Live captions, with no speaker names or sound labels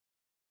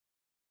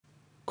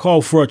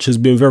Carl Froch has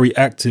been very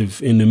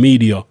active in the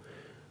media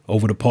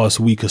over the past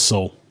week or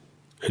so,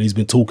 and he's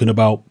been talking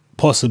about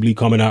possibly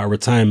coming out of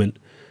retirement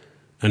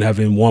and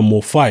having one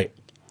more fight.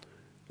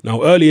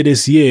 Now, earlier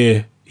this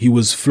year, he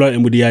was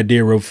flirting with the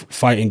idea of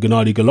fighting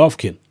Gennady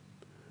Golovkin,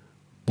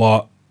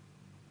 but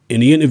in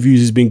the interviews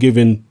he's been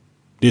given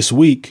this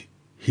week,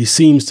 he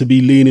seems to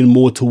be leaning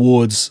more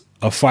towards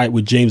a fight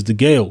with James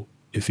Degale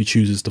if he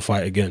chooses to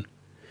fight again.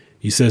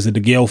 He says the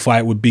Degale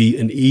fight would be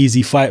an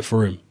easy fight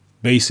for him,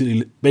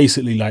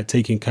 basically like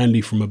taking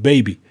candy from a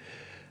baby.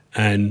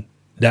 And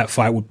that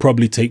fight would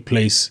probably take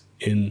place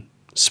in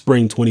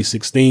spring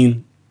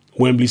 2016,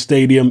 Wembley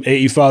Stadium,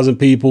 80,000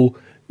 people,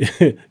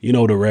 you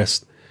know the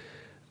rest.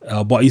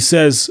 But he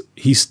says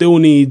he still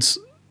needs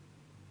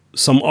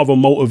some other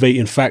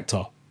motivating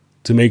factor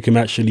to make him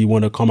actually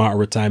want to come out of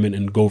retirement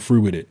and go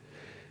through with it.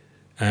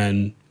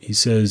 And he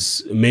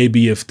says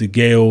maybe if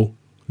Degale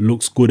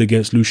looks good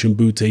against Lucian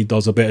Bute,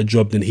 does a better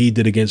job than he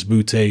did against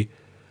Bute,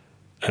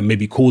 and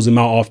maybe calls him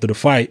out after the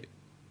fight,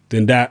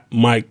 then that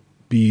might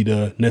be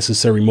the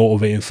necessary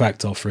motivating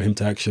factor for him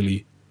to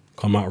actually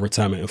come out of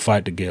retirement and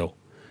fight Degale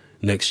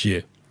next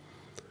year.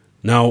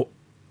 Now,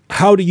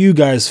 how do you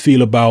guys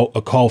feel about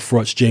a Carl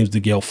Froch James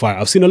Degale fight?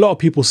 I've seen a lot of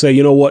people say,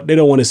 you know what, they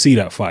don't want to see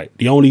that fight.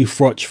 The only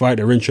Froch fight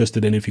they're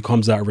interested in if he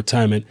comes out of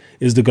retirement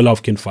is the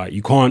Golovkin fight.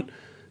 You can't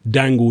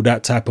dangle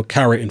that type of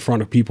carrot in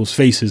front of people's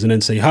faces and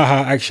then say,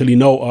 haha, actually,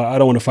 no, I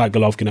don't want to fight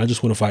Golovkin. I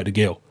just want to fight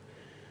Degale.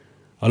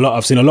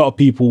 I've seen a lot of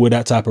people with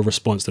that type of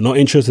response. They're not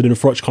interested in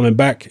Froch coming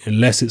back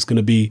unless it's going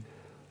to be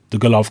the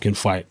Golovkin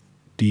fight.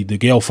 The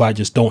Degale fight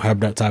just don't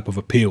have that type of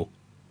appeal.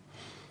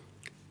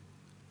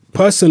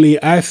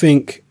 Personally, I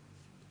think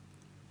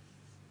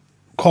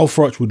Carl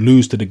Froch would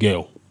lose to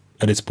Degale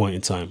at this point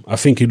in time. I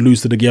think he'd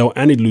lose to Degale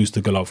and he'd lose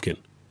to Golovkin.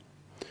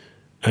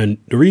 And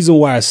the reason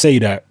why I say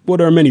that, well,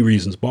 there are many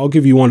reasons, but I'll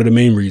give you one of the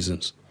main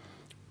reasons.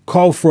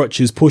 Carl Froch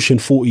is pushing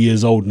 40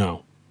 years old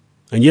now.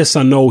 And yes,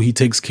 I know he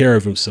takes care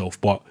of himself,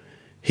 but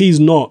he's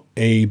not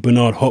a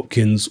Bernard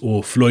Hopkins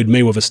or Floyd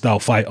Mayweather style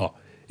fighter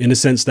in the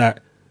sense that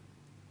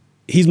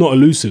he's not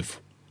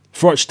elusive.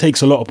 Froch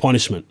takes a lot of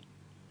punishment.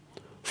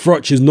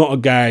 Froch is not a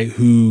guy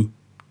who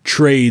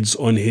trades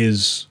on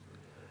his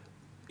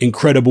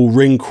incredible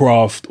ring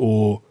craft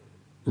or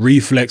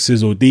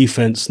reflexes or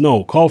defense.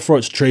 No, Carl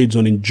Froch trades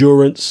on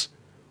endurance,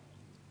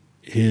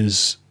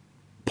 his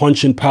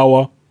punching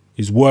power,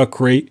 his work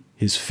rate,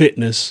 his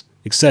fitness,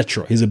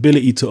 etc. His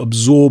ability to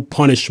absorb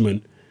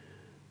punishment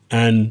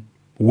and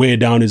wear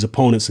down his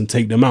opponents and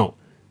take them out.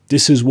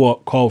 This is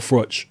what Carl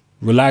Froch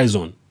relies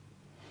on.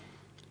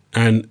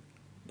 And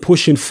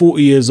pushing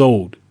 40 years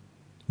old,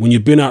 when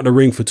you've been out the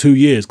ring for 2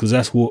 years, because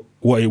that's what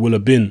it will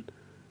have been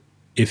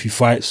if he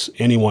fights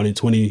anyone in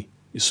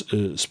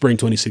spring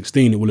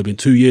 2016, it will have been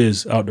 2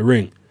 years out the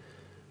ring.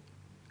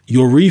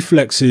 Your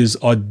reflexes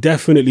are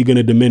definitely going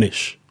to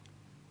diminish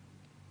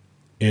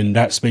in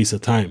that space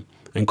of time.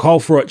 And Carl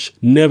Froch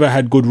never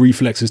had good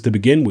reflexes to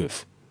begin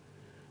with.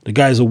 The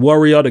guy's a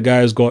warrior. The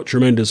guy's got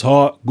tremendous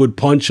heart, good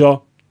puncher,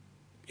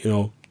 you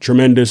know,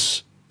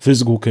 tremendous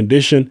physical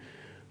condition.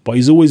 But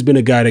he's always been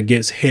a guy that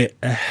gets hit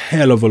a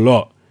hell of a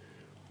lot.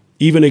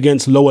 Even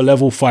against lower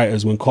level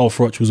fighters when Carl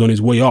Froch was on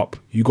his way up.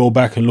 You go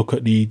back and look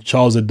at the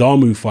Charles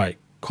Adamu fight.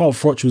 Carl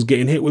Froch was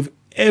getting hit with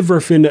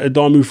everything that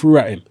Adamu threw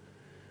at him.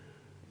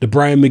 The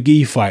Brian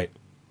McGee fight.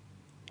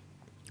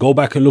 Go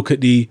back and look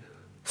at the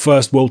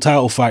first world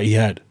title fight he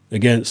had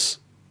against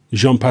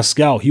Jean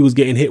Pascal. He was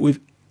getting hit with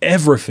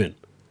everything.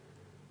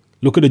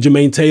 Look at the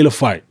Jermaine Taylor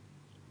fight.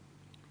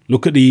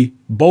 Look at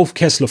both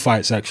Kessler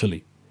fights,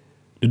 actually.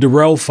 The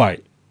Durrell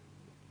fight.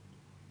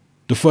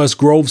 The first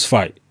Groves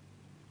fight.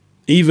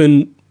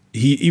 Even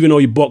though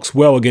he boxed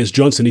well against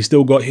Johnson, he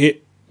still got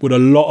hit with a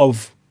lot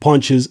of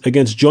punches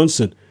against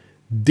Johnson.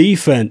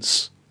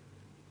 Defense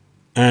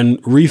and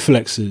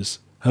reflexes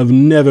have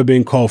never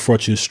been Carl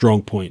Froch's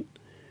strong point.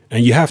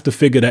 And you have to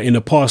figure that in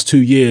the past 2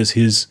 years,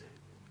 his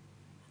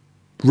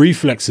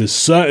reflexes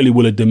certainly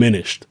will have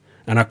diminished.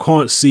 And I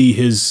can't see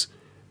his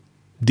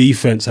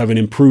defense having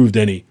improved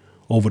any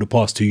over the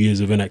past 2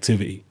 years of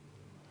inactivity.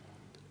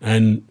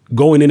 And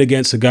going in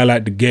against a guy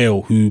like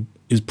Degale, who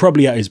is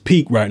probably at his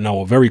peak right now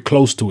or very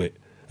close to it,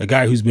 a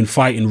guy who's been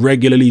fighting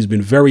regularly, he's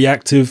been very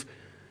active,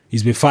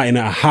 he's been fighting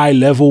at a high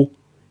level,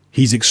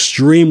 he's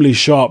extremely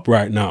sharp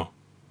right now.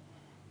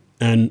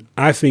 And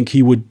I think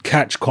he would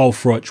catch Carl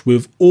Froch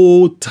with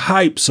all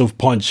types of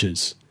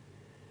punches.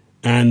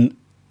 And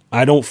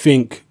I don't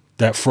think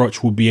that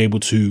Froch will be able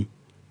to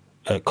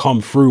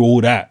come through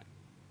all that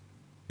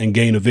and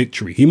gain a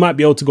victory. He might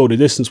be able to go the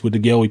distance with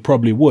Degale, he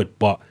probably would,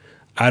 but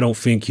I don't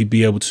think he'd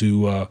be able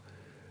to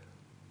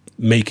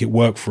make it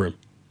work for him.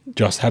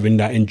 Just having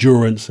that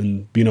endurance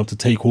and being able to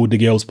take all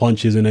Degale's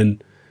punches and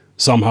then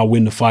somehow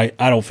win the fight.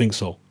 I don't think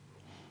so.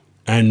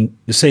 And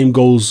the same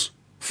goes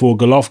for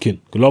Golovkin.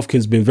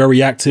 Golovkin's been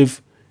very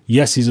active.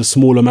 Yes, he's a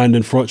smaller man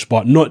than Froch,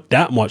 but not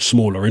that much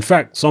smaller. In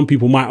fact, some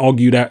people might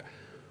argue that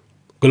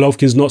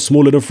Golovkin's not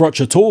smaller than Froch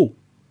at all.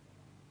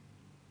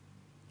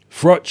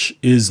 Froch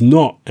is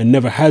not and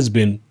never has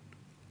been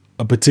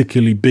a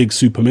particularly big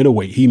super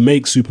middleweight. He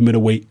makes super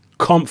middleweight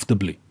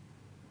comfortably.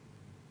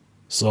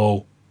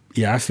 So,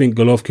 yeah, I think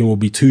Golovkin will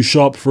be too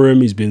sharp for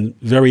him. He's been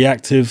very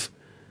active.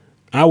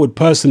 I would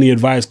personally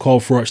advise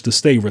Carl Froch to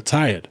stay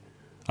retired.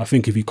 I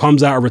think if he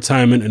comes out of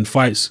retirement and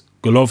fights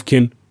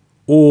Golovkin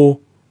or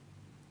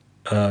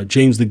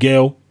James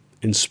Degale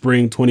in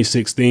spring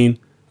 2016,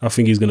 I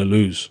think he's going to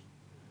lose.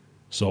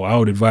 So I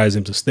would advise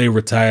him to stay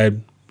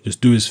retired,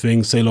 just do his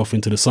thing, sail off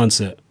into the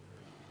sunset.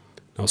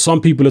 Now, some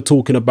people are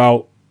talking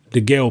about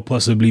Degale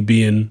possibly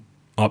being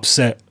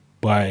upset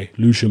by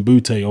Lucian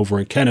Bute over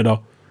in Canada.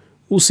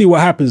 We'll see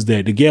what happens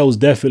there. Degale's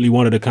definitely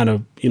one of the kind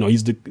of,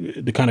 he's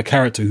the kind of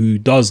character who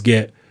does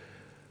get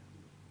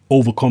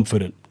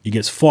overconfident. He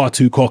gets far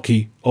too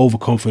cocky,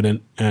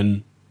 overconfident,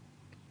 and,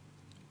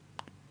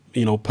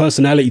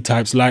 personality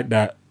types like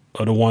that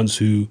are the ones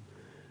who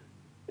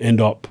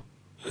end up,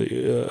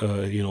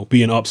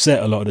 being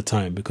upset a lot of the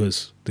time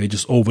because they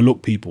just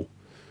overlook people.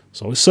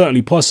 So it's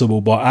certainly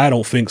possible, but I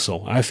don't think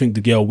so. I think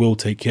Degale will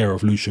take care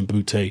of Lucian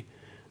Bute,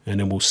 and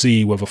then we'll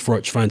see whether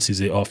Froch fancies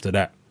it after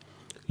that.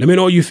 Let me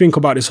know what you think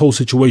about this whole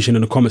situation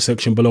in the comment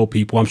section below,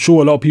 people. I'm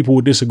sure a lot of people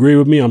will disagree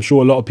with me. I'm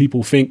sure a lot of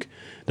people think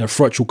that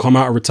Froch will come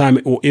out of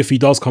retirement, or if he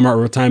does come out of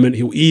retirement,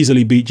 he'll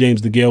easily beat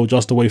James Degale,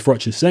 just the way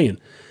Froch is saying.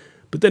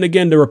 But then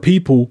again, there are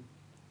people,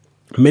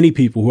 many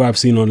people who I've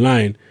seen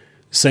online,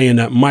 saying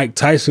that Mike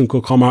Tyson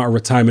could come out of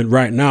retirement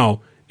right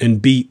now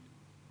and beat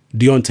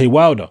Deontay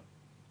Wilder,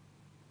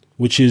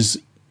 which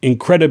is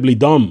incredibly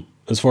dumb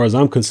as far as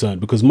I'm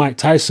concerned, because Mike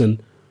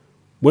Tyson,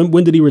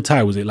 when did he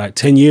retire? Was it like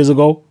 10 years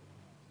ago?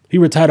 He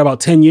retired about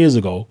 10 years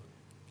ago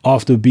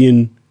after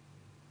being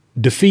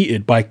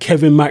defeated by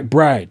Kevin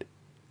McBride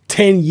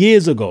 10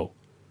 years ago.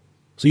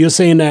 So you're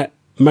saying that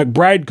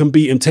McBride can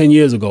beat him 10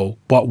 years ago,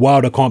 but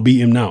Wilder can't beat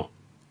him now?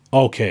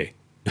 Okay.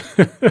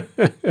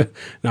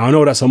 Now, I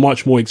know that's a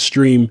much more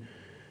extreme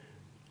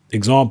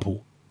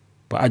example,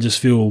 but I just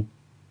feel,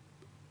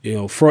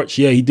 Froch,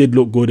 yeah, he did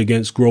look good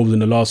against Groves in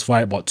the last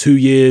fight, but 2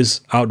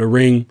 years out the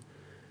ring,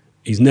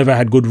 he's never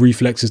had good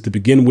reflexes to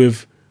begin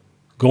with.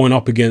 Going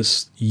up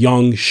against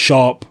young,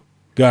 sharp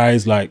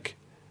guys like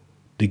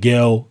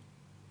Degale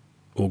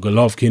or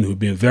Golovkin, who've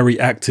been very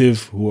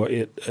active, who are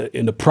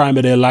in the prime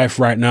of their life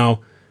right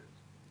now,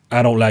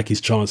 I don't like his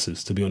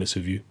chances, to be honest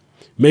with you.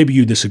 Maybe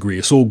you disagree.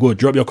 It's all good.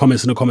 Drop your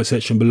comments in the comment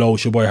section below.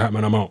 It's your boy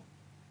Hatman. I'm out.